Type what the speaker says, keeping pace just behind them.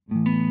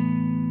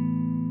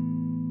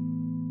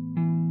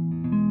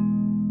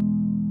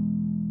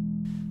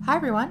Hi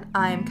everyone,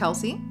 I'm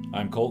Kelsey.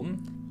 I'm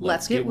Colton.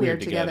 Let's get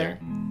weird together.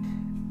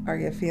 Are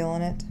you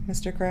feeling it,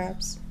 Mr.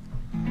 Krabs?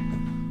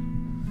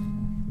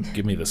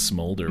 Give me the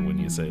smolder when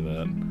you say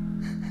that.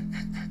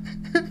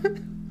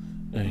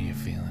 Are you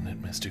feeling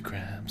it, Mr.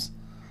 Krabs?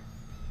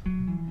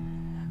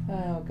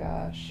 Oh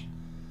gosh.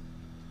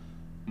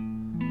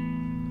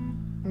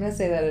 I'm gonna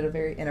say that at a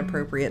very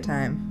inappropriate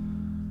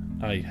time.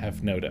 I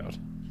have no doubt.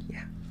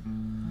 Yeah.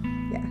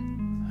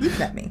 You've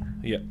met me.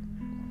 Yep.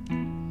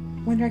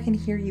 Wonder I can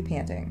hear you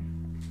panting.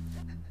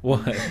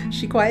 What?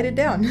 She quieted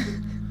down.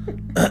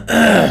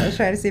 I was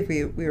trying to see if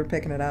we were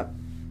picking it up.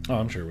 Oh,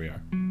 I'm sure we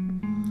are.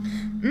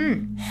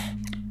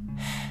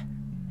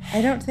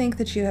 I don't think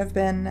that you have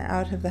been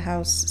out of the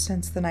house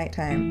since the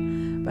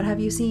nighttime, but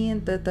have you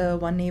seen that the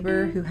one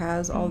neighbor who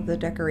has all the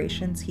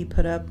decorations, he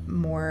put up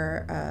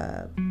more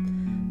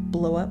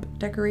blow-up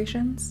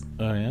decorations?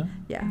 Oh, yeah?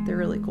 Yeah, they're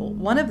really cool.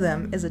 One of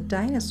them is a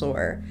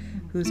dinosaur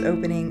who's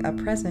opening a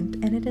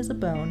present, and it is a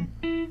bone.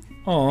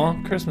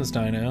 Aw, Christmas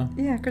dino.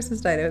 Yeah,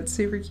 Christmas dino. It's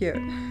super cute.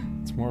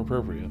 It's more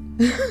appropriate.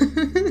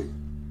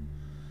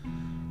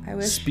 I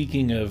wish.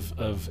 Speaking of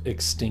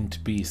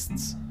extinct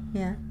beasts,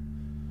 Yeah.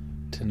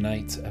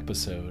 tonight's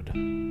episode,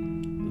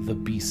 The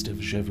Beast of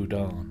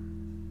Gevaudan.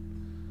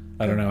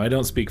 I don't know, I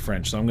don't speak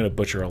French, so I'm going to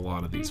butcher a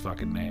lot of these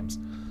fucking names.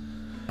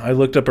 I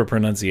looked up a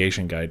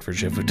pronunciation guide for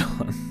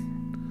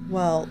Gevaudan.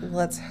 Well,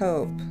 let's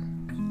hope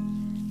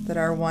that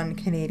our one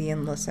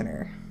Canadian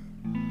listener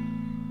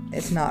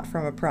is not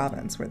from a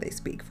province where they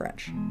speak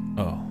French.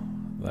 Oh,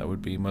 that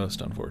would be most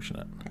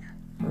unfortunate. Yeah.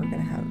 We're going to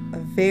have a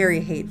very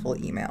hateful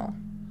email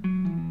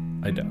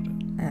I doubt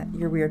it. at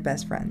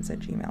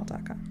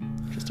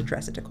yourweirdbestfriends@gmail.com. Just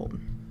address it to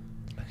Colton.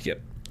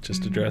 Yep,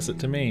 just address it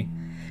to me.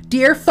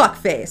 Dear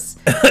fuckface,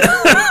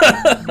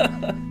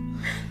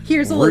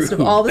 here's a list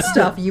of all the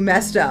stuff you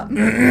messed up.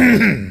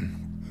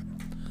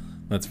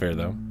 That's fair,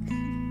 though.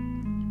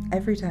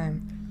 Every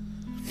time.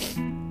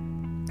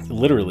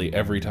 Literally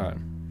every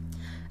time.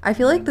 I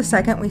feel like the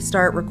second we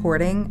start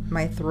recording,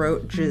 my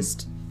throat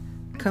just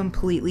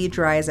completely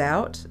dries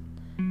out,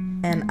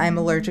 and I'm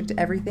allergic to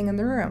everything in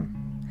the room.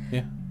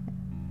 Yeah.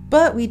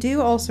 But we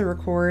do also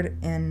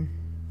record in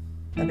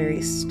a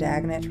very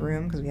stagnant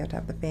room because we have to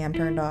have the fan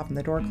turned off and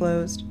the door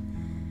closed.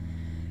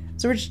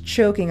 So we're just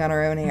choking on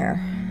our own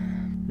air.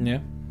 Yeah.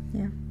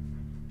 Yeah.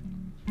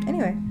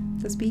 Anyway,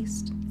 this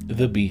beast.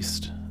 The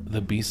Beast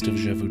of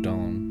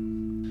Gevaudan.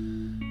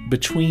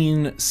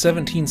 Between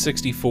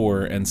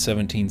 1764 and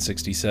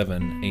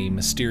 1767, a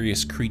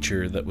mysterious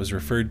creature that was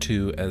referred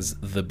to as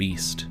the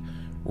Beast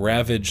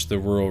ravaged the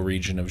rural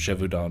region of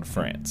Gevaudan,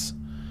 France.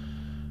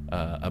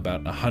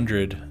 About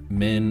 100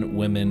 men,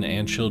 women,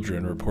 and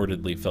children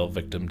reportedly fell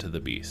victim to the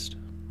Beast.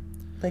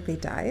 Like they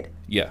died?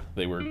 Yeah,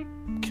 they were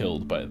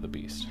killed by the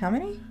Beast. How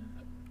many?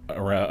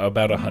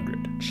 About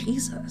 100.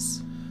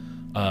 Jesus.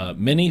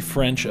 Many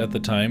French at the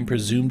time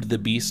presumed the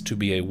beast to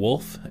be a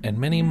wolf, and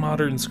many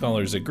modern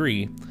scholars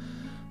agree.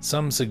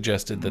 Some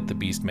suggested that the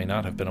beast may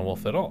not have been a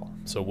wolf at all.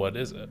 So what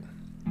is it?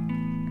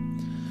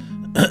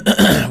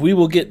 We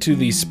will get to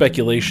the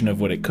speculation of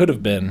what it could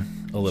have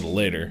been a little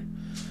later.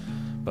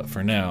 But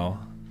for now,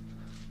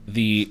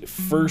 the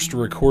first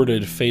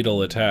recorded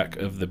fatal attack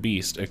of the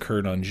beast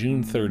occurred on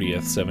June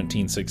 30th,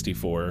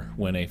 1764,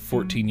 when a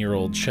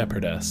 14-year-old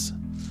shepherdess,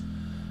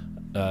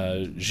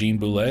 Jean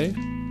Boulet,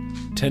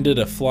 tended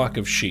a flock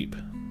of sheep.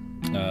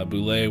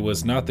 Boulet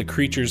was not the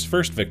creature's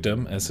first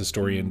victim, as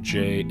historian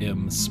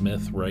J.M.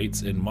 Smith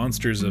writes in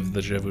Monsters of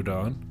the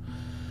Gevaudan.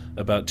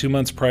 About 2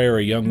 months prior,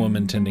 a young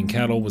woman tending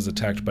cattle was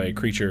attacked by a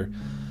creature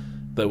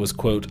that was,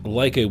 quote,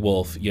 like a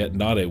wolf, yet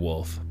not a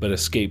wolf, but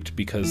escaped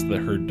because the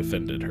herd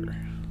defended her.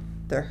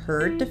 The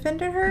herd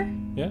defended her?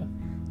 Yeah.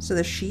 So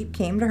the sheep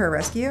came to her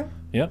rescue?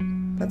 Yep.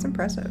 That's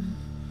impressive.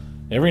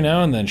 Every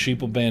now and then,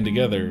 sheep will band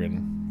together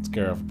and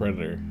scare off a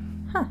predator.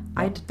 Huh.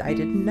 I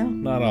didn't know.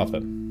 Not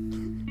often.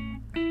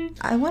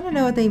 I want to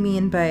know what they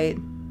mean by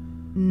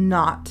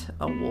not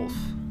a wolf.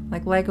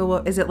 Like a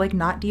wolf. Is it like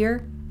not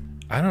deer?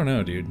 I don't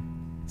know, dude.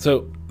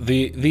 So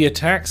the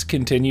attacks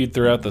continued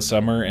throughout the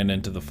summer and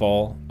into the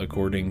fall,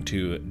 according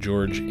to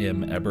George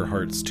M.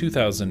 Eberhardt's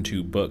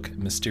 2002 book,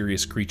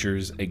 Mysterious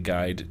Creatures, A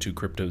Guide to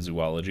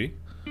Cryptozoology.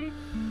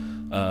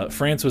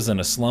 France was in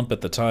a slump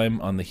at the time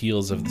on the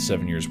heels of the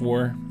 7 Years'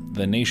 War.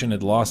 The nation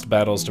had lost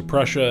battles to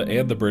Prussia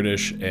and the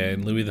British,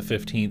 and Louis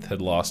XV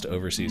had lost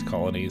overseas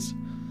colonies.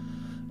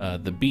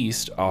 The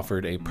Beast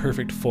offered a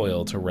perfect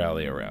foil to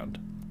rally around.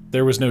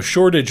 There was no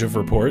shortage of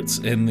reports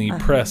in the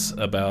press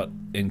about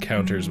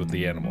encounters with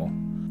the animal.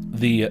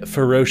 The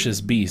ferocious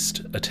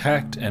beast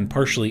attacked and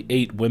partially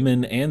ate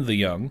women and the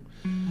young,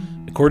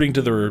 according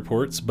to the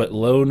reports, but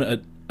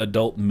lone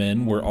adult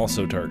men were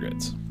also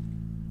targets.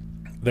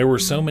 There were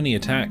so many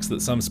attacks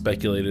that some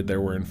speculated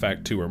there were in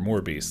fact 2 or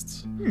more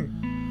beasts.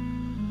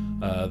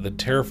 The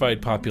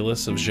terrified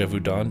populace of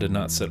Gevaudan did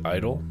not sit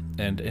idle,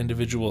 and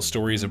individual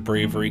stories of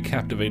bravery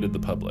captivated the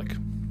public.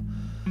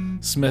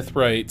 Smith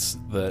writes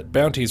that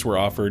bounties were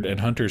offered and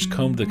hunters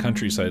combed the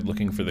countryside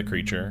looking for the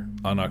creature.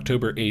 On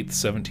October 8th,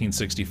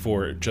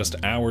 1764, just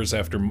hours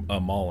after a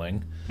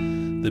mauling,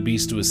 the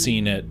beast was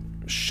seen at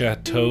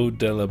Chateau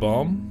de la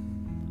Baume.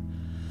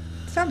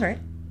 Sounds right.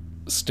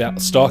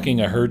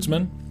 Stalking a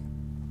herdsman.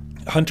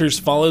 Hunters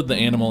followed the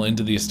animal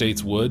into the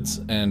estate's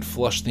woods and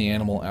flushed the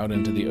animal out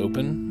into the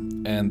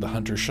open, and the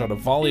hunter shot a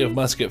volley of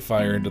musket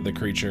fire into the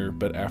creature,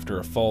 but after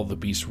a fall, the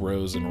beast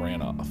rose and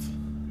ran off.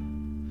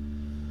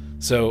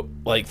 So,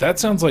 like, that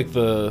sounds like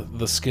the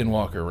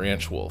Skinwalker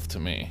Ranch wolf to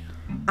me.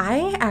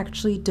 I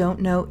actually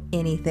don't know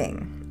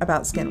anything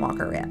about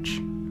Skinwalker Ranch.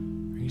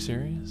 Are you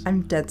serious?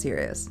 I'm dead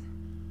serious.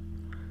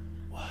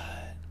 What?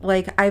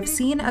 Like, I've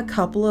seen a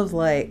couple of,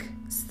 like,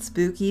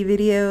 spooky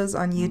videos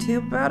on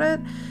YouTube about it,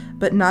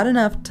 but not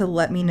enough to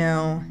let me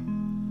know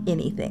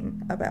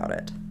anything about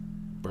it.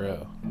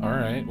 Bro.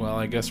 Alright, well,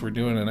 I guess we're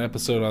doing an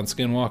episode on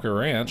Skinwalker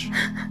Ranch.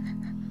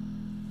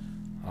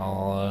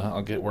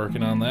 I'll get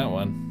working on that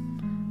one.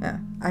 Yeah,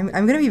 I'm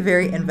gonna be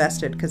very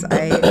invested because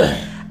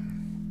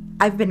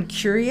I've been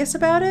curious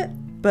about it,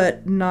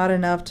 but not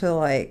enough to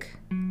like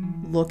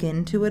look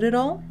into it at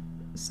all.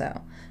 So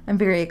I'm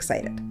very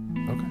excited.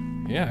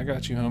 Okay, yeah, I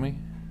got you, homie.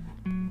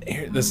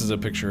 Here, this is a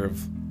picture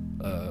of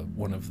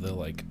one of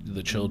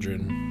the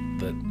children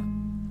that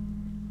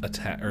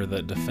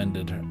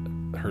defended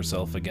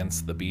herself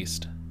against the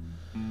beast.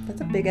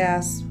 That's a big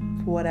ass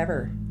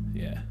whatever.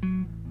 Yeah.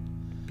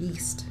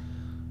 Beast.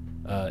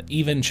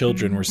 Even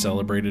children were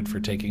celebrated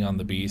for taking on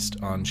the beast.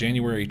 On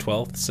January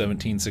 12th,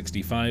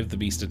 1765, the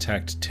beast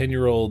attacked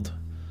 10-year-old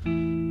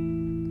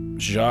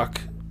Jacques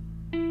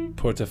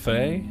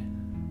Portefeuille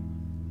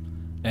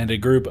and a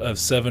group of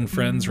 7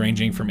 friends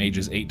ranging from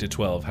ages 8 to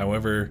 12.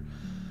 However,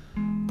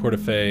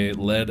 Portefeuille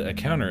led a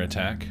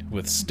counterattack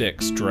with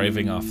sticks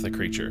driving off the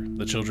creature.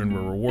 The children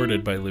were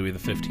rewarded by Louis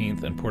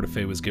XV, and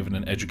Portefeuille was given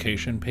an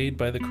education paid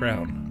by the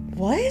crown.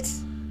 What?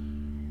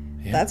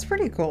 Yeah. That's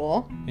pretty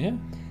cool. Yeah.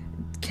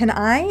 Can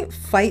I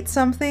fight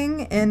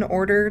something in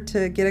order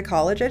to get a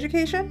college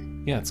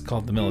education? Yeah, it's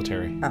called the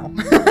military. Oh.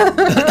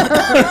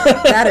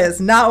 That is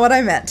not what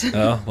I meant.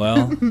 Oh,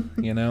 well,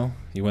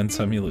 you win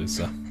some, you lose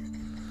some.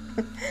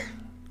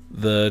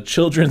 The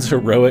children's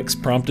heroics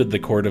prompted the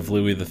court of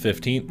Louis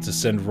XV to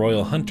send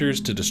royal hunters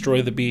to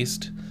destroy the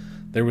beast.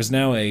 There was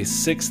now a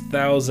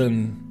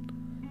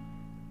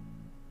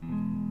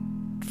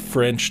 6,000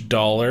 French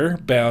dollar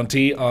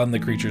bounty on the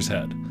creature's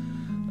head.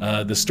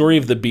 The story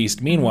of the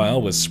beast,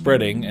 meanwhile, was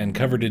spreading and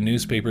covered in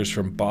newspapers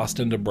from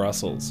Boston to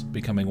Brussels,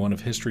 becoming one of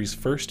history's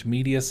first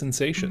media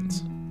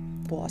sensations.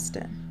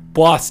 Boston.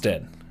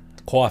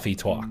 Coffee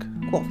talk.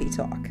 Coffee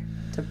talk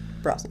to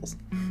Brussels.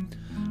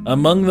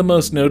 Among the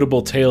most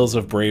notable tales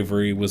of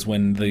bravery was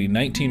when the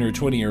 19 or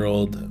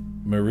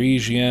 20-year-old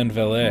Marie-Jeanne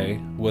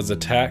Vallée was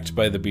attacked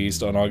by the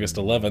beast on August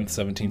 11th,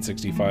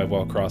 1765,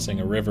 while crossing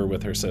a river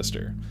with her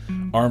sister.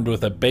 Armed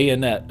with a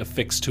bayonet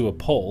affixed to a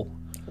pole.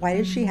 Why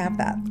did she have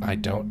that?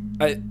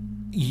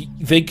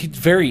 They could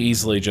very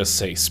easily just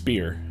say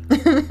spear.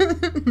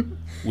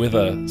 With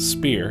a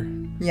spear.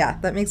 Yeah,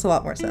 that makes a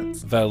lot more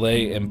sense.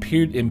 Vallée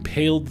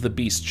impaled the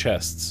beast's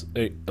chests.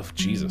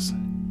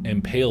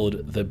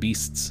 Impaled the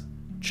beast's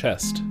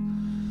chest.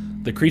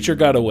 The creature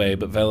got away,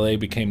 but Vallée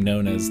became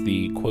known as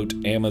the, quote,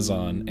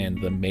 Amazon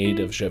and the Maid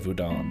of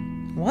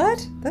Gevaudan.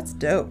 What? That's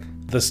dope.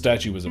 The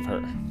statue was of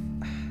her.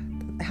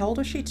 How old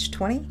was she?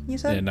 20, you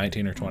said? Yeah,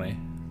 19 or 20.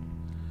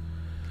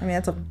 I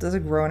mean, that's a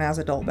grown-ass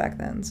adult back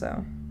then,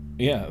 so...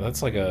 Yeah,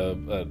 that's like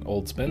an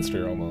old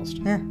spinster almost.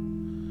 Yeah.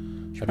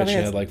 I bet she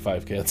had like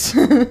 5 kids.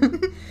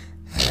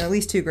 At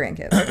least 2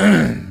 grandkids.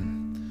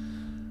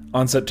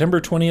 On September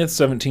 20th,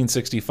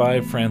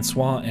 1765,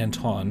 Francois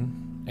Antoine,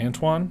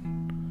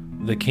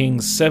 the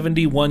king's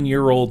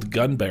 71-year-old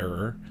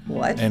gun-bearer,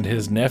 and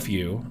his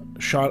nephew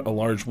shot a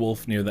large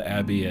wolf near the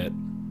abbey at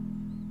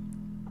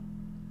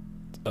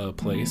a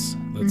place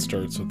that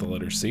starts with the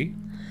letter C,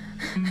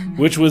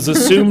 which was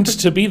assumed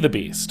to be the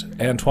beast.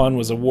 Antoine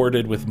was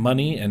awarded with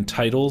money and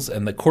titles,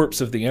 and the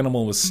corpse of the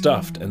animal was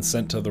stuffed and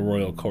sent to the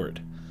royal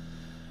court.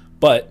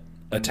 But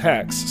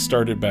attacks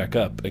started back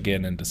up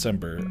again in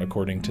December,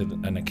 according to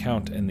an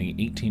account in the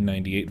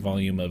 1898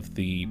 volume of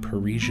the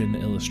Parisian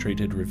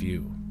Illustrated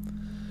Review.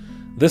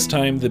 This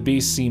time, the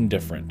beast seemed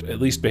different, at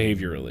least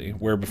behaviorally.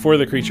 Where before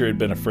the creature had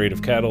been afraid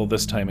of cattle,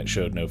 this time it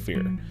showed no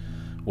fear.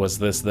 Was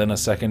this then a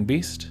second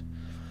beast?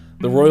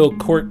 The royal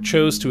court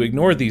chose to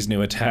ignore these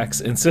new attacks,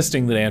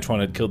 insisting that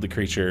Antoine had killed the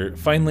creature.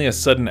 Finally, a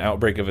sudden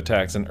outbreak of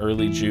attacks in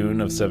early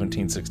June of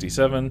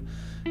 1767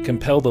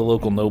 compelled a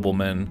local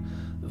nobleman,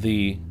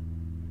 the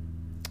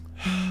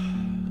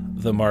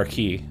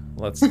Marquis,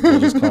 we'll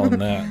just call him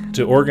that,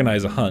 to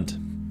organize a hunt.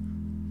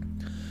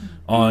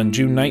 On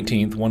June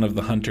 19th, one of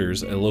the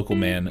hunters, a local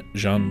man,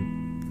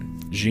 Jean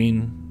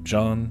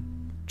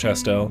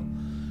Chastel,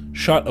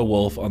 shot a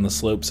wolf on the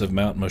slopes of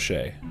Mount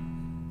Moshe.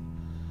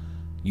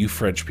 You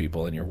French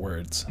people and your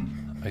words.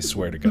 I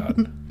swear to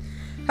God.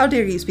 How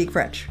dare you speak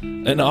French?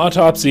 An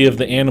autopsy of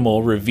the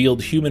animal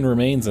revealed human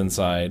remains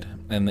inside.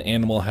 and the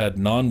animal had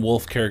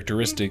non-wolf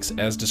characteristics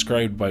as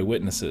described by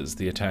witnesses.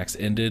 The attacks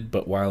ended,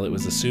 but while it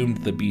was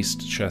assumed the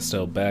beast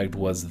Chastel bagged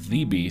was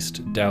the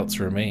beast, doubts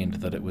remained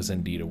that it was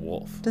indeed a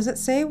wolf. Does it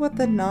say what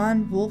the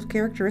non-wolf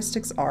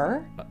characteristics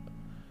are?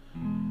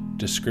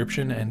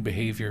 Description and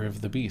behavior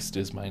of the beast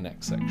is my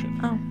next section.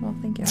 Oh, well,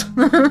 thank you.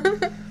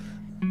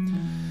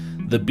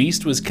 The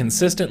beast was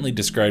consistently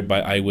described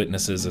by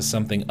eyewitnesses as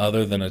something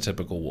other than a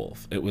typical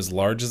wolf. It was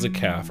large as a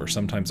calf or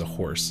sometimes a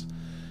horse.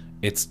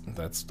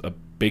 That's a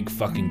big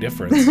fucking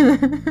difference.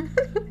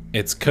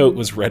 Its coat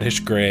was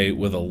reddish gray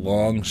with a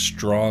long,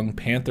 strong,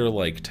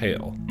 panther-like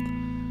tail.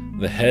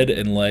 The head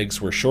and legs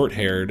were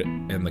short-haired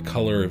and the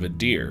color of a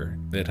deer.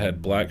 It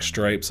had black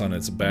stripes on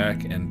its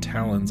back and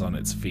talons on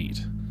its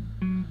feet.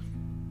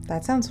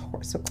 That sounds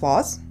so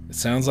claws? It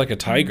sounds like a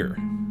tiger.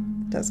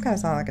 Does kind of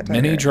sound like a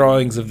tiger. Many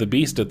drawings of the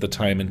beast at the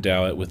time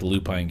endow it with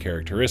lupine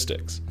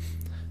characteristics.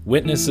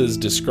 Witnesses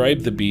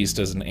described the beast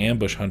as an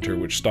ambush hunter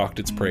which stalked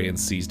its prey and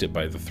seized it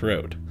by the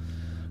throat.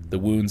 The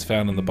wounds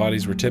found in the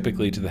bodies were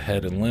typically to the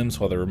head and limbs,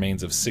 while the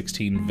remains of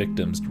 16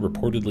 victims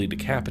reportedly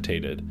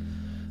decapitated.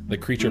 The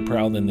creature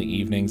prowled in the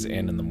evenings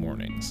and in the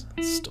mornings.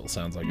 It still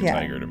sounds like a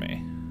tiger to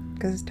me.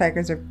 Because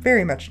tigers are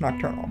very much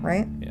nocturnal,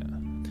 right? Yeah.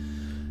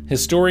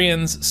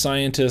 Historians,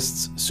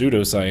 scientists,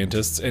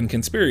 pseudoscientists, and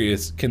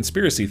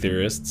conspiracy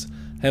theorists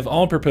have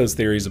all proposed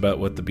theories about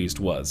what the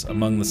beast was.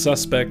 Among the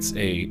suspects,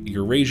 a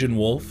Eurasian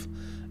wolf,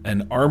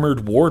 an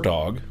armored war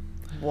dog,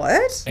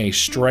 what? A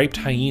striped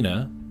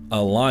hyena,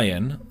 a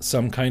lion,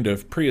 some kind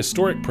of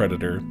prehistoric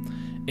predator,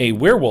 a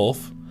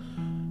werewolf,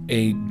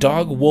 a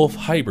dog-wolf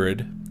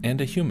hybrid,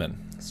 and a human.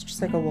 It's just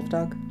like a wolf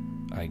dog.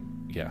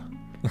 Yeah.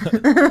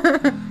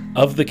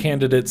 Of the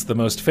candidates, the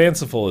most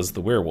fanciful is the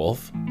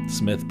werewolf.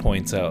 Smith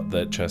points out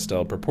that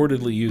Chastel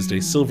purportedly used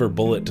a silver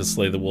bullet to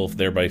slay the wolf,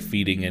 thereby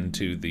feeding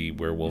into the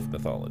werewolf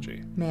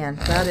mythology. Man,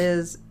 that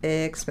is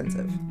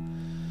expensive.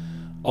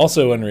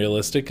 Also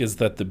unrealistic is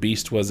that the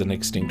beast was an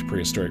extinct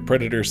prehistoric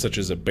predator, such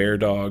as a bear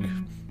dog,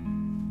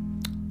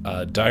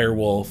 a dire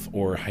wolf,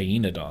 or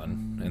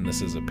hyenodon. And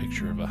this is a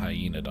picture of a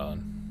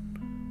hyenodon.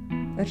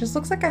 It just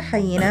looks like a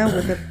hyena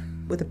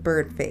with a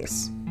bird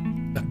face.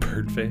 A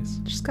bird face?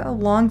 Just got a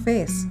long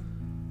face.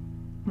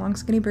 Long,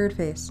 skinny bird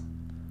face.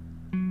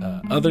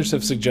 Others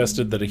have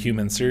suggested that a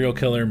human serial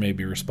killer may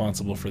be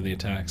responsible for the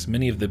attacks.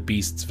 Many of the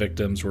beast's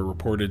victims were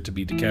reported to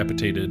be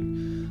decapitated,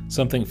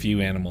 something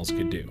few animals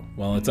could do.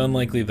 While it's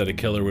unlikely that a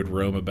killer would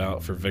roam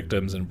about for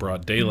victims in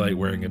broad daylight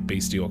wearing a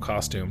bestial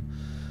costume,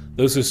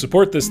 those who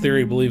support this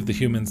theory believe the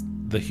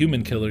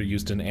human killer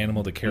used an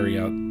animal to carry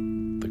out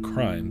the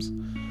crimes.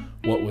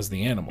 What was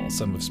the animal?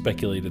 Some have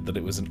speculated that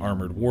it was an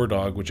armored war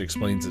dog, which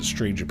explains its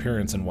strange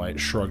appearance and why it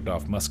shrugged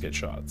off musket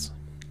shots.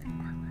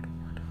 Armored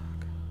war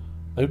dog.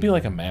 That would be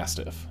like a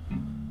mastiff,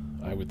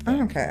 I would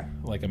think. Okay.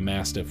 Like a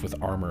mastiff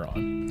with armor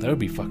on. That would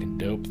be fucking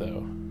dope,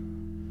 though.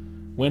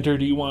 Winter,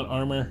 do you want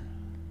armor?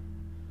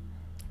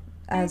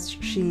 As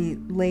she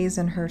lays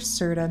in her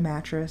Serta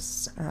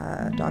mattress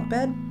dog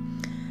bed,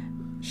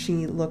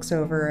 she looks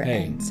over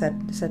and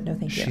said no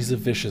thank you. She's a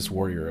vicious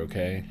warrior,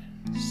 okay?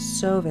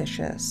 So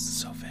vicious.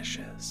 So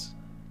vicious.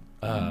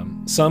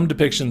 Some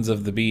depictions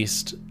of the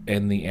beast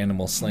and the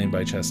animal slain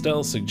by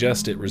Chastel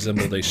suggest it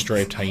resembled a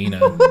striped hyena.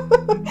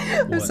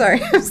 I'm sorry.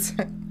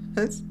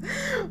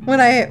 When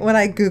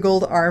I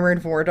googled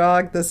armored war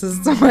dog, this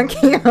is what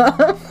came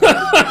up.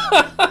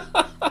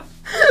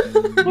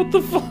 What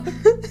the fuck?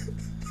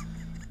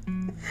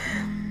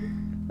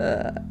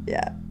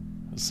 Yeah.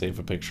 Save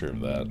a picture of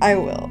that. I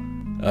will.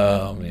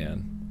 Oh,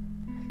 man.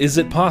 Is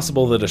it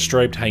possible that a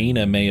striped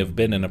hyena may have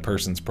been in a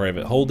person's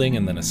private holding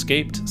and then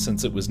escaped?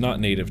 Since it was not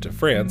native to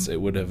France, it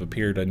would have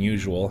appeared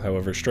unusual.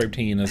 However, striped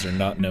hyenas are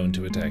not known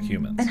to attack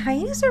humans. And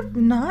hyenas are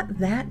not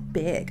that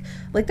big.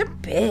 Like, they're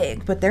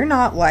big, but they're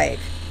not, like,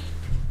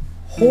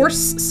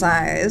 horse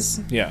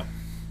size. Yeah.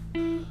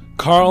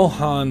 Karl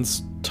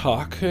Hans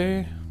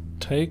Taake,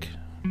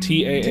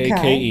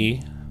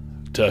 T-A-A-K-E,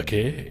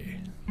 Taake,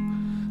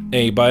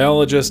 a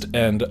biologist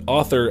and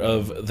author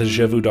of The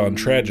Gevaudan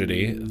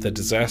Tragedy, the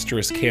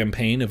disastrous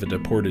campaign of a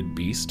deported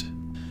beast,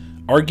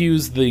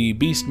 argues the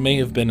beast may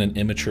have been an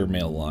immature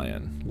male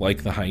lion.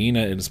 Like the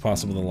hyena, it is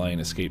possible the lion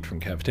escaped from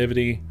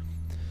captivity.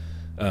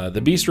 The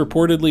beast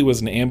reportedly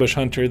was an ambush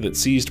hunter that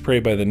seized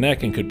prey by the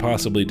neck and could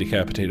possibly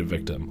decapitate a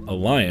victim. A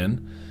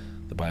lion,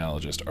 the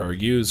biologist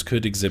argues,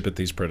 could exhibit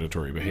these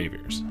predatory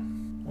behaviors.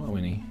 Well,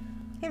 Winnie.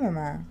 Hey,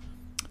 Mama.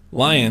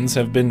 Lions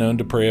have been known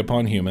to prey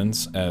upon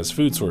humans as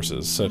food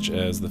sources, such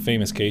as the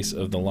famous case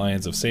of the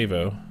lions of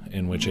Savo,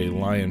 in which a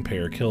lion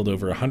pair killed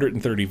over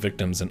 130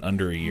 victims in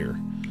under a year.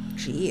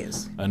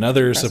 Jeez.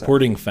 Another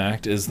supporting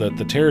fact is that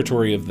the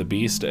territory of the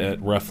beast,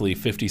 at roughly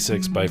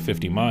 56 by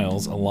 50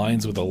 miles,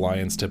 aligns with a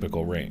lion's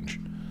typical range.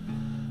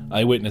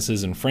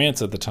 Eyewitnesses in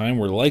France at the time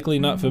were likely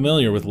not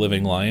familiar with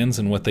living lions,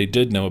 and what they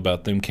did know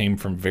about them came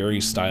from very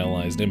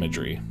stylized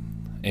imagery.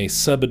 A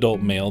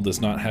subadult male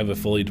does not have a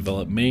fully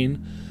developed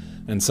mane,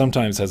 and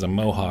sometimes has a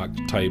mohawk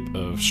type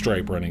of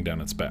stripe running down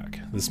its back.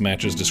 This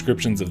matches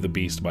descriptions of the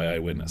beast by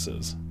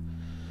eyewitnesses.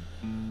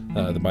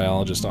 The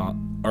biologist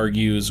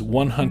argues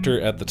one hunter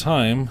at the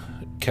time,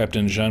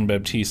 Captain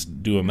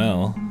Jean-Baptiste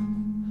Duhamel,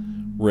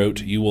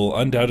 wrote, "You will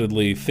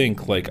undoubtedly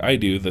think, like I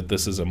do, that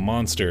this is a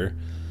monster,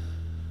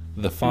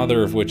 the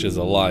father of which is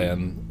a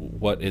lion.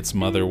 What its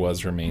mother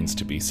was remains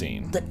to be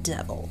seen." The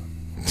devil.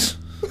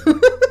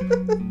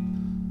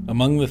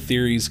 Among the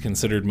theories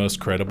considered most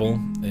credible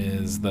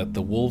is that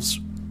the wolves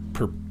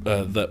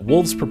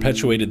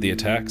perpetuated the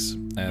attacks.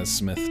 As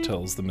Smith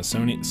tells the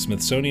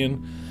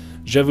Smithsonian,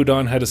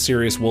 Gevaudan had a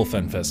serious wolf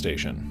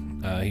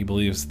infestation. He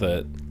believes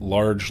that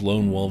large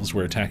lone wolves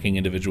were attacking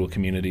individual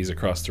communities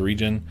across the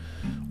region,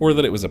 or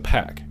that it was a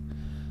pack.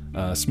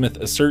 Smith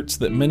asserts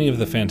that many of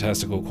the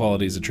fantastical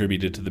qualities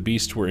attributed to the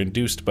beast were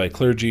induced by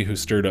clergy who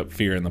stirred up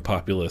fear in the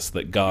populace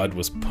that God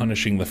was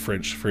punishing the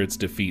French for its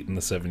defeat in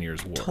the 7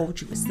 Years' War. Told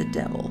you it's the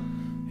devil.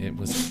 It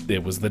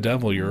was the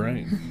devil, you're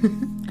right.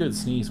 Good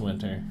sneeze,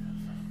 Winter.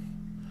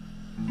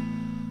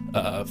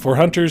 For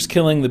hunters,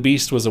 killing the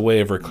beast was a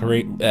way of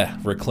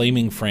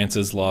reclaiming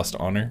France's lost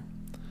honor.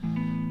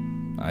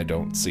 I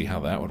don't see how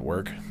that would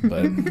work,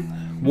 but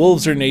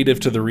wolves are native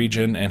to the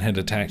region and had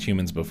attacked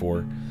humans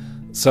before.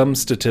 Some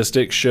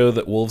statistics show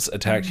that wolves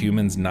attacked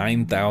humans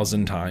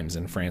 9,000 times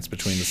in France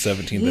between the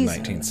 17th and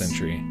 19th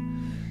century.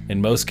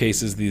 In most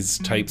cases, these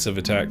types of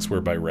attacks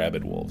were by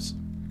rabid wolves.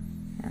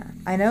 Yeah.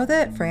 I know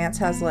that France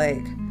has,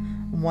 like,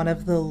 one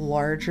of the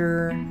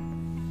larger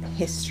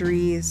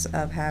histories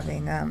of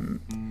having,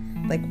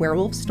 like,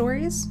 werewolf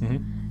stories.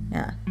 Mm-hmm.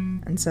 Yeah.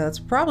 And so that's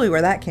probably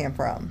where that came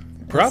from.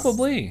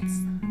 Probably.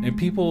 And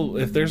people,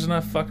 if there's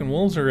enough fucking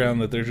wolves around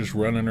that they're just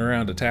running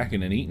around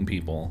attacking and eating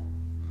people,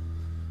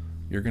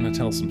 you're gonna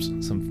tell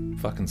some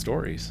fucking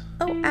stories.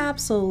 Oh,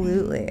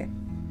 absolutely.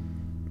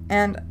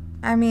 And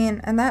I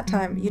mean, in that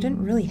time, you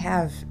didn't really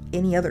have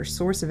any other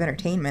source of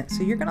entertainment,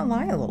 so you're gonna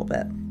lie a little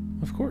bit.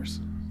 Of course.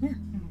 Yeah.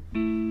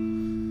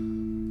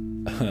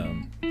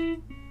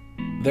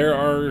 There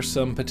are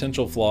some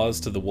potential flaws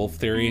to the wolf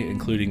theory,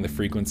 including the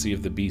frequency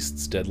of the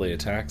beast's deadly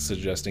attacks,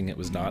 suggesting it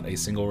was not a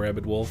single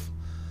rabid wolf.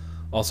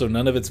 Also,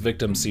 none of its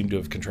victims seem to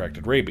have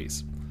contracted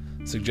rabies,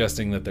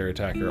 suggesting that their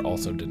attacker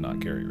also did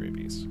not carry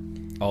rabies.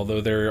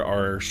 Although there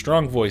are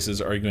strong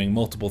voices arguing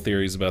multiple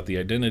theories about the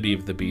identity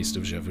of the beast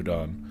of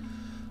Gevaudan,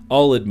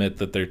 all admit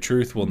that their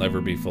truth will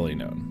never be fully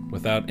known.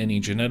 Without any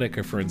genetic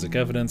or forensic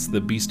evidence,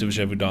 the beast of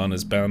Gevaudan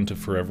is bound to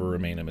forever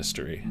remain a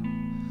mystery.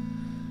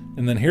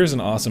 And then here's an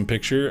awesome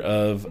picture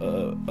of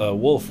a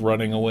wolf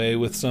running away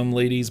with some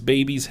lady's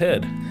baby's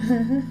head.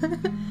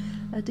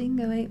 A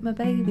dingo ate my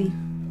baby.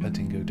 A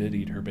dingo did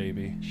eat her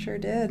baby. Sure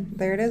did.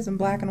 There it is in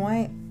black and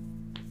white.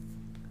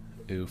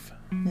 Oof.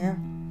 Yeah.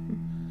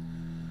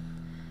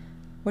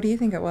 What do you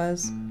think it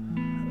was?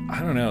 I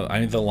don't know.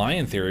 I mean, the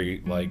lion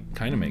theory, like,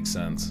 kind of makes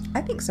sense.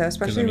 I think so,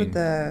 especially with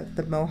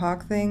the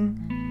mohawk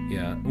thing.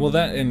 Yeah. Well,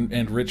 that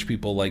and rich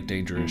people like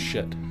dangerous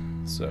shit.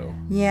 So.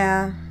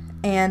 Yeah.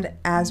 And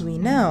as we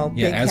know,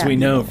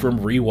 from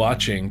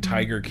rewatching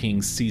Tiger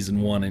King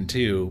season 1 and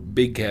 2,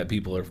 big cat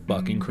people are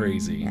fucking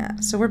crazy. Yeah.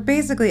 So we're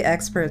basically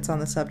experts on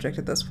the subject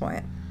at this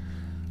point.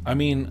 I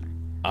mean,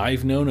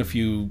 I've known a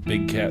few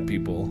big cat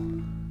people.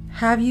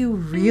 Have you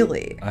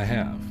really? I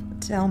have.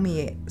 Tell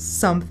me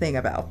something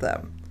about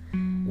them.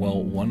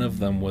 Well, one of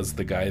them was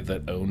the guy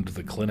that owned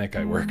the clinic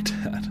I worked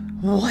at.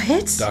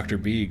 What? Dr.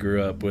 B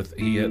grew up with,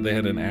 they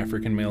had an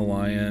African male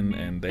lion,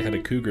 and they had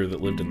a cougar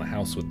that lived in the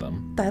house with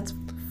them. That's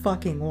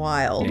fucking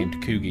wild.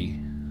 Named Coogie.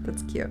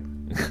 That's cute.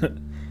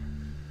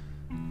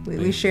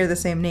 we share the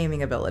same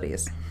naming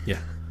abilities. Yeah.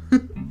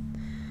 This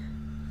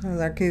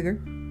is our cougar,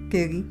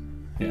 Coogie.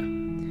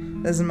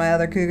 Yeah. This is my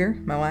other cougar,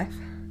 my wife.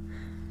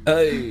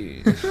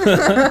 Hey.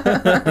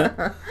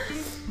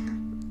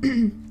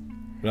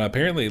 But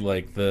apparently,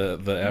 like,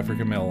 the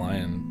African male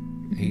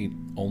lion, he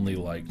only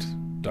liked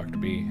Dr.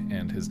 B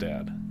and his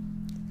dad.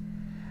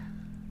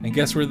 And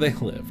guess where they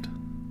lived?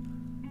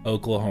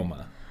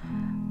 Oklahoma.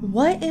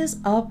 What is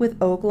up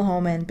with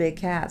Oklahoma and big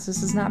cats?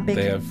 This is not big.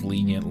 They have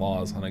lenient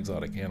laws on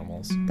exotic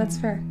animals. That's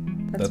fair.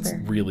 That's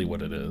fair. Really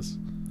what it is.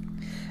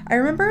 I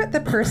remember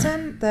the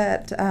person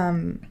that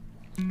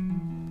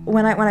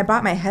when I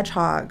bought my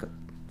hedgehog,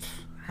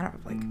 I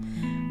don't know, like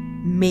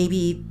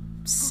maybe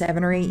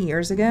 7 or 8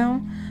 years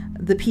ago,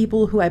 the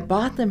people who I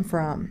bought them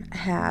from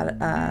had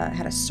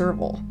a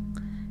serval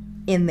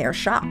in their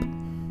shop.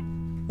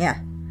 Yeah.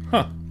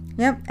 Huh.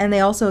 Yep. And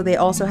they also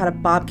had a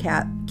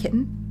bobcat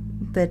kitten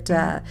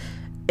that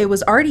it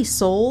was already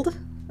sold,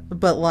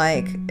 but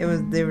like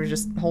they were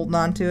just holding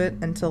on to it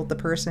until the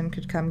person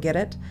could come get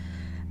it.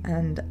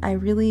 And I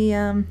really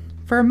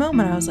for a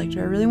moment I was like, do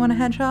I really want a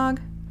hedgehog?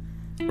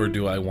 Or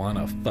do I want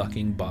a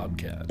fucking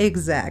bobcat?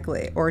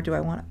 Exactly. Or do I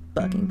want a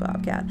fucking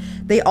bobcat?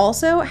 They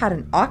also had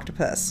an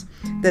octopus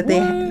that they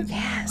had.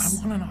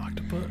 Yes. I want an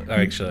octopus.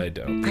 Actually, I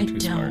don't. They're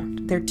too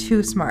smart. They're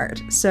too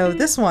smart. So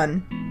this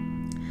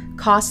one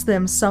cost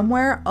them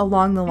somewhere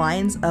along the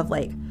lines of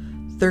like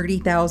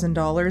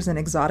 $30,000 in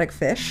exotic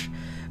fish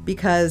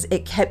because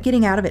it kept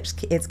getting out of its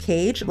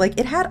cage. Like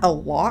it had a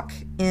lock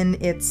in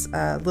its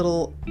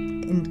little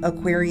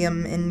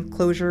aquarium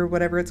enclosure,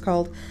 whatever it's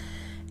called.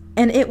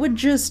 And it would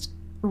just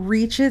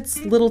reach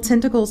its little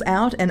tentacles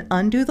out and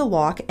undo the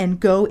lock and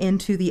go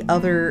into the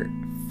other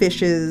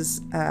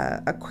fish's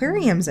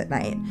aquariums at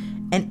night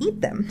and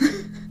eat them.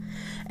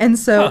 And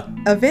so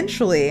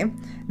eventually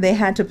they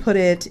had to put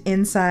it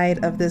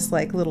inside of this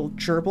like little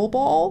gerbil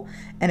ball,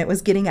 and it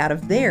was getting out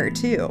of there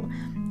too.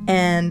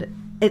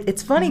 And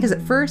it's funny because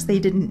at first they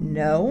didn't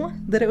know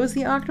that it was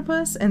the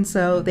octopus, and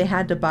so they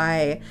had to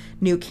buy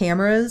new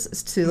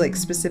cameras to like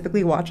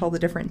specifically watch all the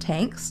different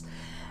tanks.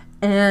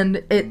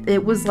 And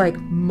it was like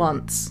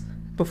months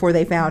before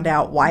they found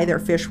out why their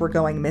fish were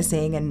going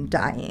missing and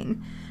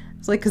dying.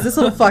 It's like, because this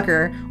little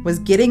fucker was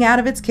getting out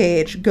of its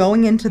cage,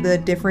 going into the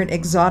different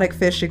exotic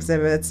fish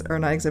exhibits, or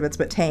not exhibits,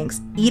 but tanks,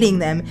 eating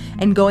them,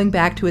 and going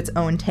back to its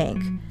own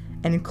tank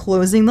and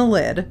closing the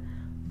lid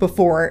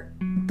before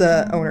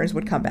the owners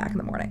would come back in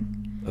the morning.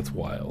 That's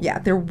wild. Yeah,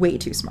 they're way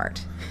too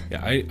smart.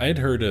 Yeah, I'd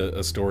heard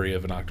a story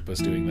of an octopus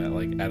doing that,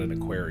 like, at an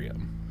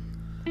aquarium.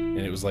 And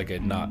it was like a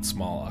not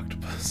small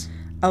octopus.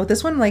 Oh,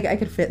 this one, like, I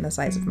could fit in the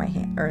size of my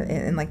hand, or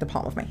in like, the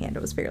palm of my hand.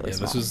 It was fairly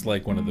small. Yeah, this was,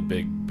 like, one of the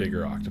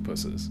bigger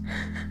octopuses.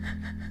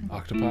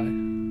 Octopi?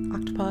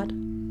 Octopod?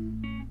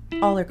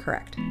 All are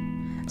correct.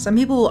 Some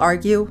people will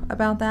argue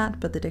about that,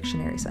 but the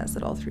dictionary says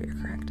that all three are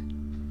correct.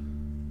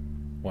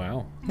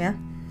 Wow. Yeah?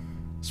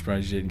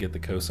 Surprised you didn't get the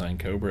cosine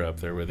cobra up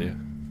there with you.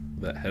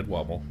 That head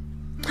wobble.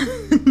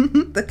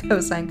 The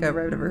cosine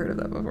cobra. I've never heard of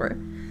that before.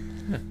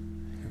 Yeah.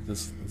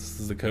 This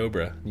is the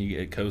cobra. You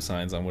get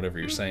cosines on whatever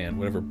you're saying,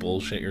 whatever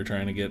bullshit you're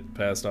trying to get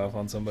passed off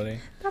on somebody.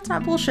 That's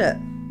not bullshit.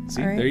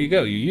 See, right. There you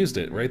go. You used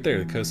it right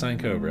there. The cosine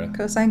cobra.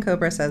 Cosine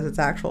cobra says it's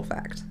actual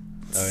fact.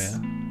 Oh yeah.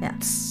 Yeah.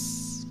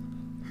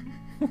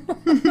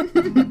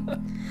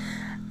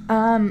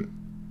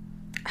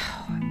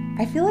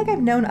 I feel like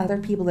I've known other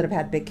people that have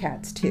had big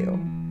cats too.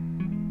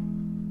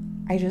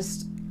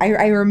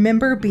 I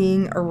remember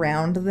being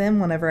around them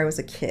whenever I was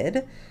a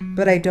kid,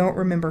 but I don't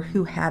remember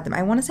who had them.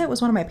 I want to say it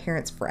was one of my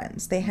parents'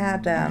 friends. They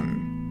had, I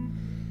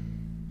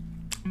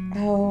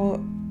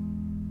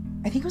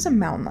think it was a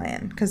mountain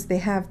lion, because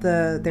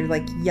they're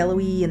like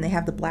yellowy and they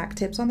have the black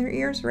tips on their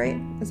ears, right?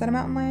 Is that a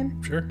mountain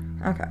lion? Sure.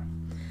 Okay.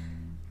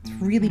 It's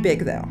really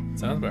big though.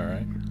 Sounds about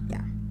right.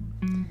 Yeah.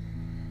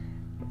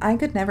 I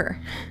could never.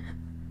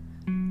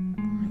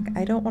 Like,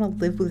 I don't want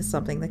to live with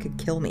something that could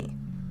kill me.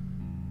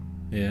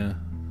 Yeah.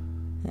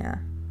 Yeah.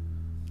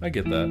 I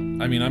get that.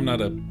 I mean, I'm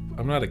not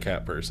a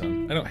cat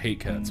person. I don't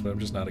hate cats, but I'm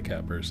just not a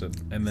cat person.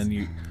 And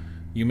then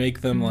you make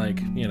them like,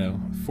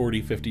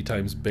 40, 50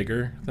 times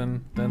bigger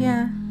than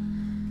Yeah.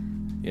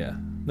 Yeah.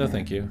 No,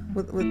 thank you.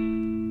 With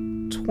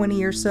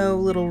 20 or so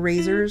little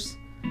razors.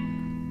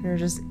 They're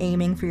just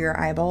aiming for your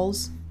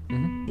eyeballs.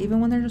 Mm-hmm.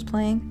 Even when they're just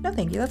playing. No,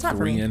 thank you. That's not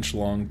for me. 3-inch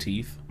long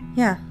teeth.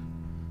 Yeah.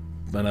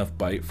 Enough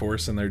bite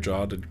force in their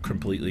jaw to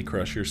completely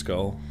crush your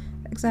skull.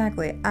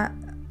 Exactly.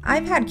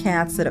 I've had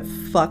cats that have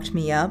fucked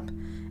me up,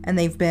 and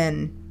they've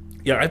been...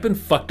 Yeah, I've been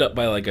fucked up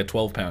by like a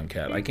 12-pound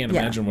cat. I can't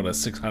imagine what a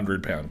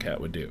 600-pound cat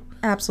would do.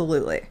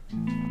 Absolutely.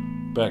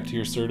 Back to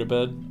your Serta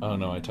bed. Oh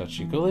no, I touched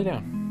you. Go lay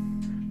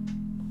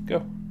down.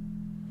 Go.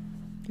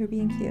 You're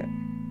being cute.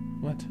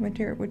 What?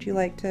 Winter, would you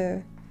like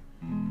to...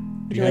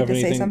 Do you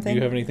say something? Do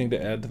you have anything to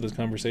add to this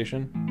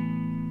conversation?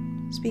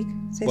 Speak.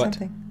 Say What?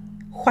 something.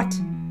 What?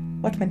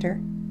 What,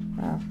 Winter?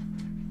 Oh.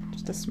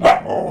 Just a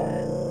small...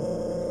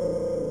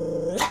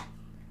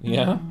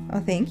 Yeah?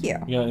 Oh, thank you.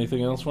 You got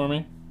anything else for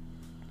me?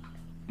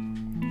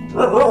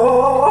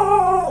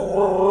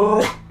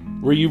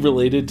 Were you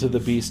related to the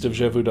beast of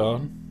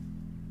Gevaudan?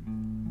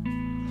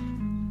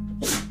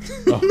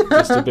 Oh,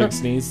 just a big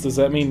sneeze. Does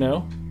that mean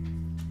no?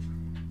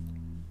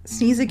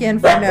 Sneeze again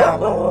for no.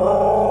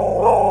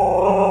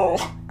 Oh,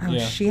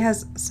 Yeah. she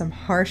has some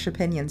harsh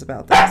opinions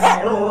about this.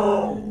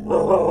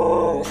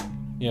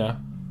 Yeah.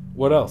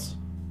 What else?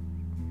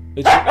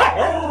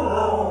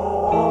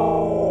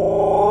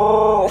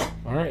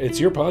 Alright, it's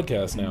your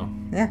podcast now.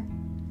 Yeah.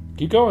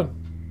 Keep going.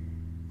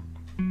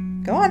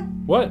 Go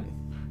on. What?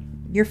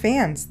 Your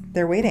fans,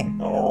 they're waiting.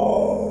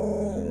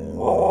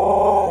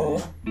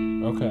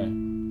 Okay.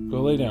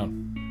 Go lay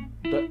down.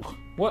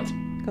 What?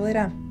 Go lay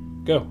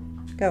down. Go.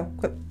 Go.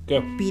 Quit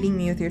Go. beating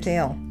me with your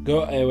tail.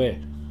 Go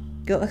away.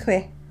 Go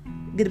away.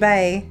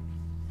 Goodbye.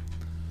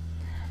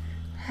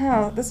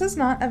 Oh, this is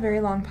not a very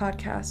long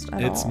podcast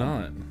at all. It's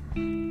not.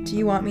 Do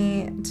you want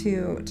me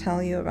to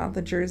tell you about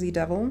the Jersey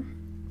Devil?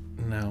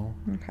 No.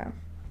 Okay.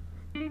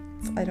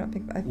 I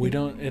think We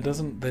don't. It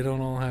doesn't. They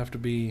don't all have to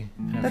be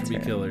That's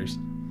fair. killers.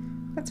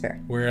 That's fair.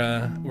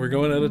 We're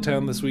going out of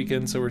town this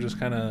weekend, so we're just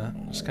kind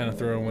of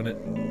throwing it.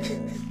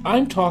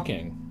 I'm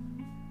talking.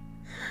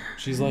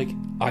 She's like,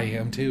 I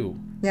am too.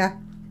 Yeah.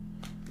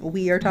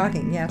 We are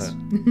talking. Yes.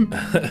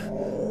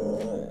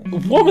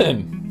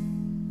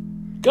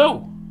 Woman,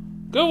 go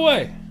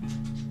away.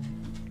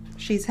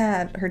 She's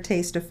had her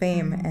taste of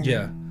fame, and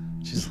Yeah.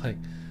 She's like,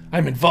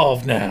 I'm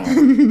involved now.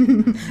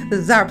 this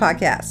is our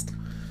podcast.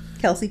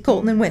 Kelsey,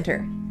 Colton, and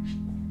Winter.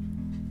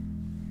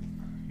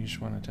 You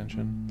just want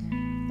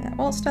attention. Yeah,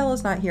 well,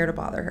 Stella's not here to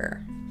bother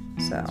her,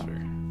 so That's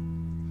fair.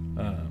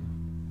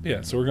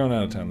 Yeah, so we're going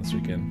out of town this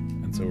weekend,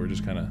 and so we're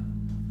just kind of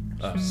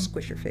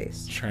Squish your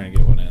face. Trying to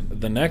get one in.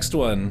 The next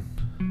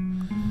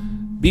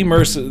one, be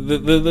merciful.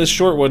 The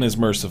short one is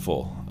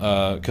merciful,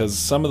 because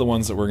some of the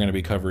ones that we're going to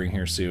be covering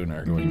here soon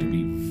are going to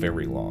be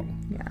very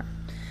long. Yeah.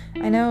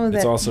 I know that...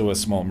 It's also a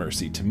small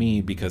mercy to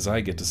me because I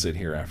get to sit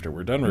here after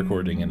we're done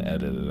recording and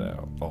edit it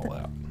out.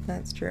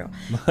 That's true.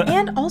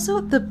 And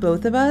also, the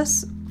both of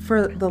us,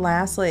 for the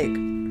last, like,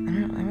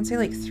 I would say,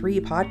 like, 3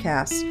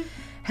 podcasts,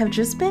 have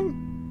just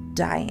been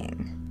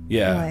dying.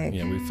 Yeah,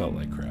 we felt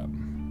like crap.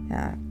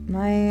 Yeah.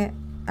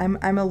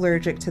 I'm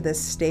allergic to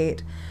this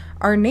state.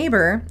 Our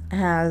neighbor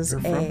has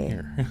You're from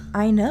here.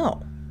 I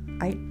know.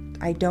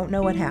 I don't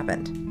know what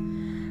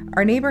happened.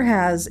 Our neighbor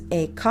has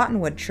a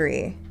cottonwood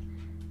tree,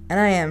 and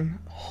I am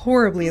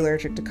horribly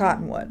allergic to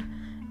cottonwood.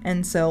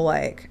 And so,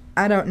 like,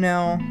 I don't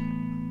know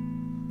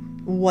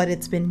what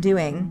it's been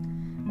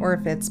doing, or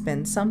if it's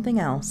been something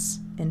else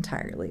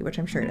entirely, which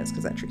I'm sure it is,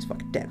 because that tree's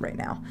fucking dead right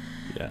now.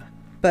 Yeah.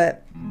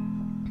 But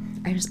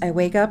I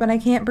wake up and I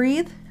can't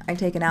breathe. I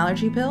take an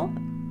allergy pill,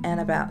 and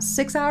about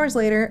 6 hours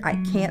later, I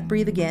can't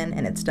breathe again,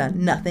 and it's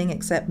done nothing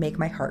except make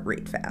my heart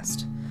rate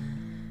fast.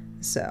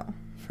 So.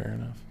 Fair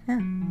enough.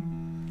 Yeah.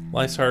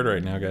 Life's hard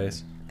right now,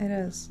 guys. It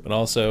is. But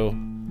also,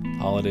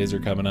 holidays are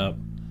coming up.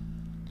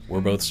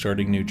 We're both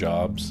starting new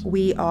jobs.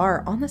 We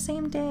are on the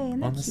same day.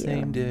 On the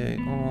same day.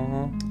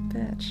 Aww.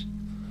 Bitch.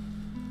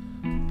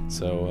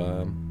 So,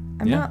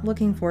 I'm not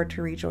looking forward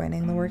to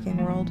rejoining the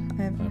working world.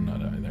 I'm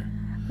not either.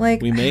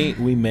 Like,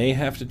 we may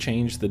have to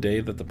change the day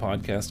that the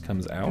podcast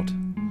comes out.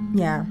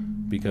 Yeah.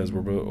 Because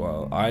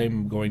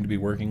I'm going to be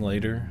working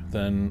later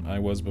than I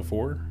was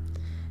before.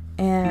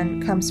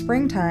 And come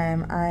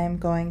springtime, I'm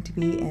going to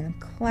be in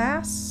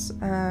class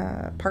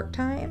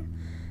part-time.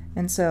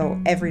 And so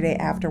every day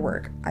after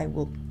work, I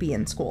will be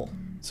in school.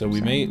 So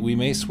we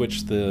may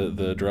switch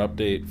the drop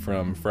date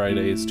from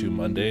Fridays to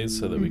Mondays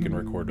so that we can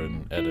record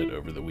and edit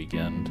over the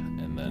weekend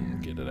and then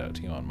get it out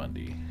to you on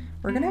Monday.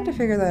 We're going to have to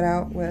figure that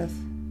out with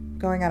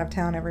going out of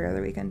town every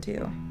other weekend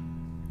too.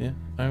 Yeah,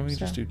 we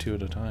just do 2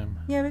 at a time.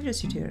 Yeah, we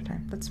just do 2 at a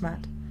time. That's smart.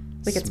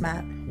 Wicked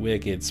smart.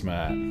 Wicked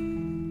smart.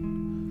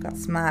 Got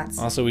smarts.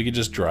 Also, we could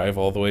just drive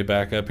all the way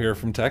back up here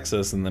from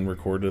Texas and then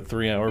record a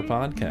 3-hour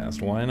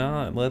podcast. Why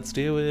not? Let's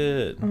do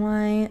it.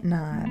 Why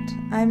not?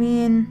 I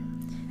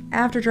mean,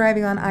 after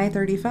driving on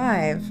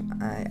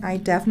I-35, I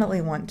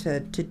definitely want to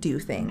do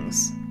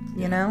things,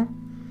 you know?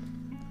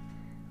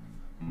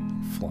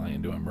 Fly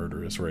into a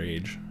murderous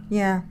rage.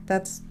 Yeah,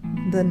 that's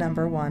the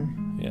number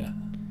one. Yeah.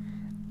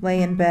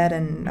 Lay in bed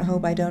and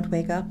hope I don't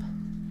wake up.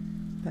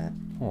 But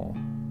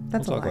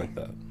that's we'll a talk lie. like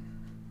that.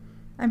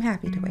 I'm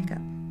happy to wake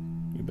up.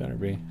 You better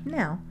be.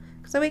 Now,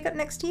 because I wake up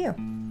next to you.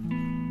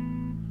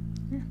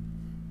 Yeah.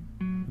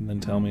 And then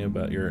tell me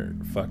about your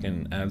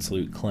fucking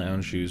absolute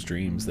clown shoes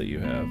dreams that you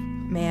have.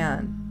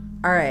 Man.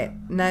 All right.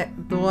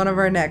 One of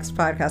our next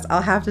podcasts,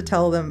 I'll have to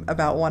tell them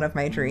about one of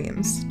my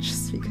dreams.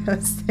 Just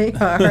because they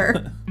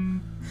are...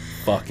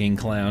 fucking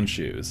clown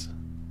shoes.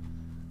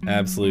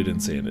 Absolute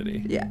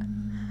insanity. Yeah.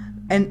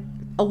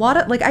 And a lot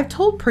of, like, I've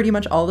told pretty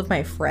much all of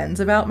my friends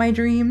about my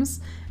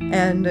dreams,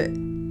 and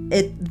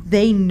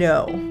they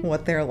know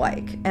what they're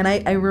like. And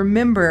I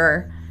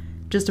remember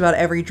just about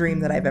every dream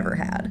that I've ever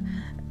had.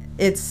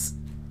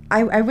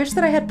 I wish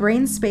that I had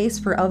brain space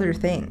for other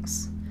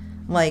things.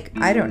 Like,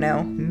 I don't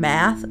know,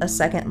 math, a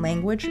second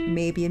language,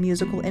 maybe a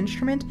musical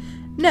instrument.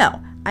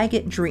 No, I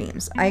get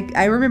dreams.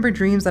 I remember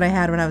dreams that I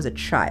had when I was a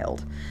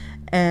child.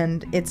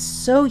 And it's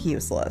so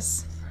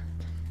useless.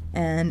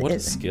 And what a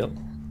skill.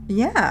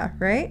 Yeah,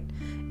 right?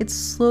 It's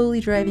slowly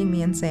driving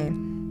me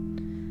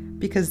insane.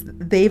 Because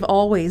they've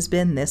always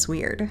been this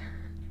weird.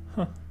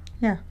 Huh.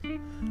 Yeah.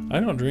 I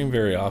don't dream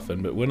very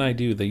often, but when I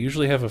do, they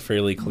usually have a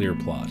fairly clear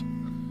plot.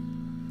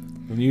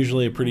 And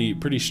usually a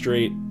pretty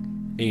straight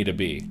A to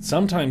B.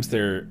 Sometimes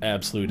they're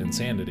absolute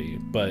insanity,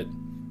 but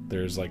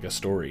there's like a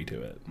story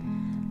to it.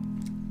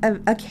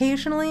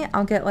 Occasionally,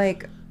 I'll get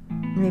like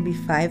maybe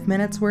 5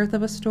 minutes worth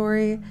of a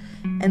story,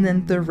 and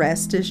then the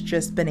rest is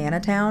just Banana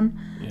Town.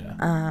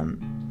 Yeah.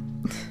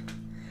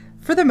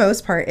 For the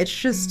most part, it's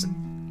just,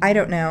 I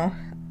don't know,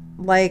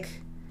 like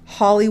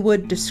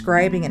Hollywood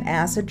describing an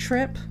acid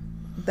trip.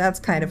 That's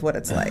kind of what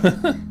it's like.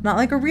 Not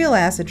like a real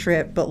acid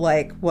trip, but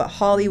like what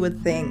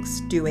Hollywood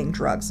thinks doing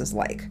drugs is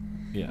like.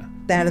 Yeah.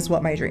 That is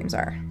what my dreams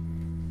are.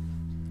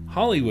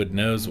 Hollywood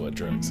knows what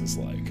drugs is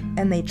like.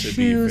 And they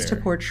choose to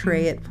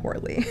portray it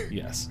poorly.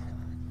 Yes.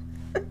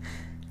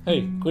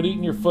 Hey, quit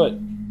eating your foot.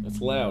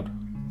 It's loud.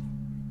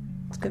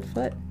 It's good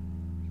foot.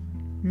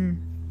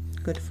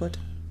 Good foot.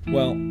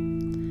 Well,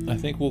 I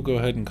think we'll go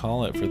ahead and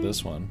call it for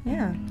this one.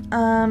 Yeah.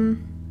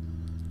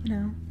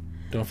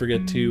 Don't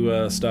forget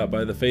to stop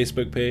by the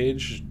Facebook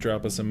page,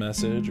 drop us a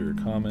message or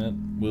comment.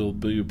 We'll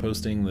be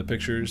posting the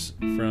pictures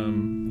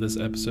from this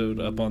episode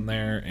up on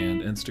there,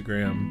 and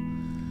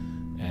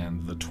Instagram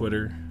and the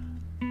Twitter.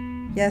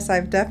 Yes,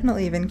 I've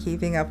definitely been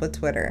keeping up with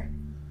Twitter.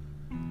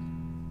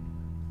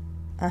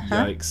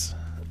 Uh-huh. Yikes.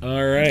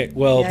 All right.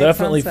 Well, Yikes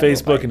definitely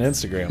Facebook and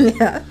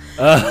Instagram.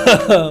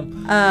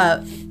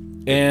 Yeah.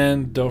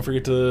 And don't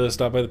forget to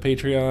stop by the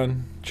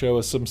Patreon, show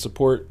us some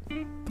support.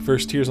 The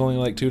First tier's only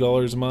like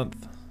 $2 a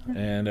month,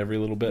 and every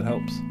little bit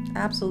helps.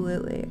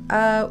 Absolutely.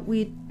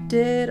 We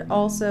did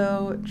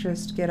also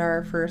just get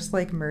our first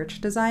like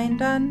merch design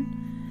done.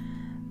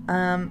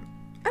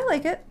 I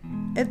like it.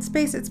 It's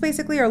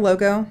basically our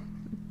logo,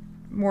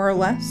 more or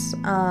less.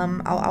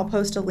 I'll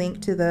post a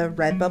link to the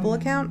Redbubble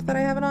account that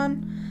I have it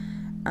on.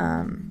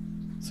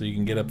 So you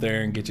can get up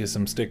there and get you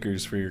some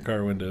stickers for your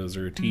car windows,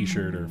 or a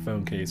t-shirt, or a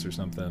phone case, or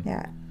something.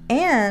 Yeah.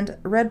 And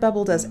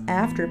Redbubble does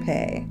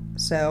Afterpay.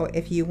 So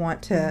if you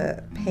want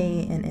to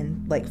pay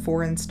in like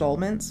 4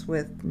 installments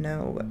with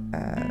no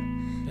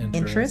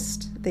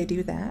interest, they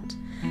do that.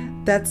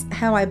 That's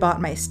how I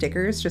bought my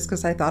stickers, just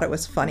because I thought it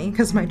was funny,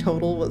 because my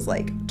total was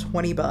like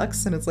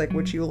 $20, and it's like,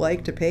 would you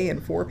like to pay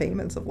in 4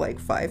 payments of like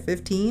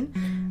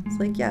 $5.15? It's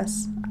like,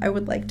 yes, I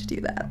would like to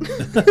do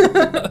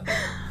that.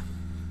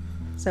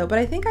 So, but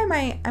I think I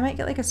might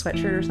get like a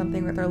sweatshirt or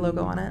something with our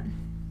logo on it,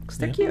 because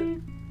they're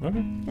cute.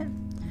 Okay. Yeah.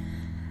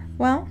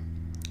 Well,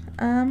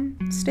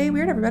 stay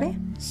weird, everybody.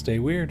 Stay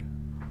weird.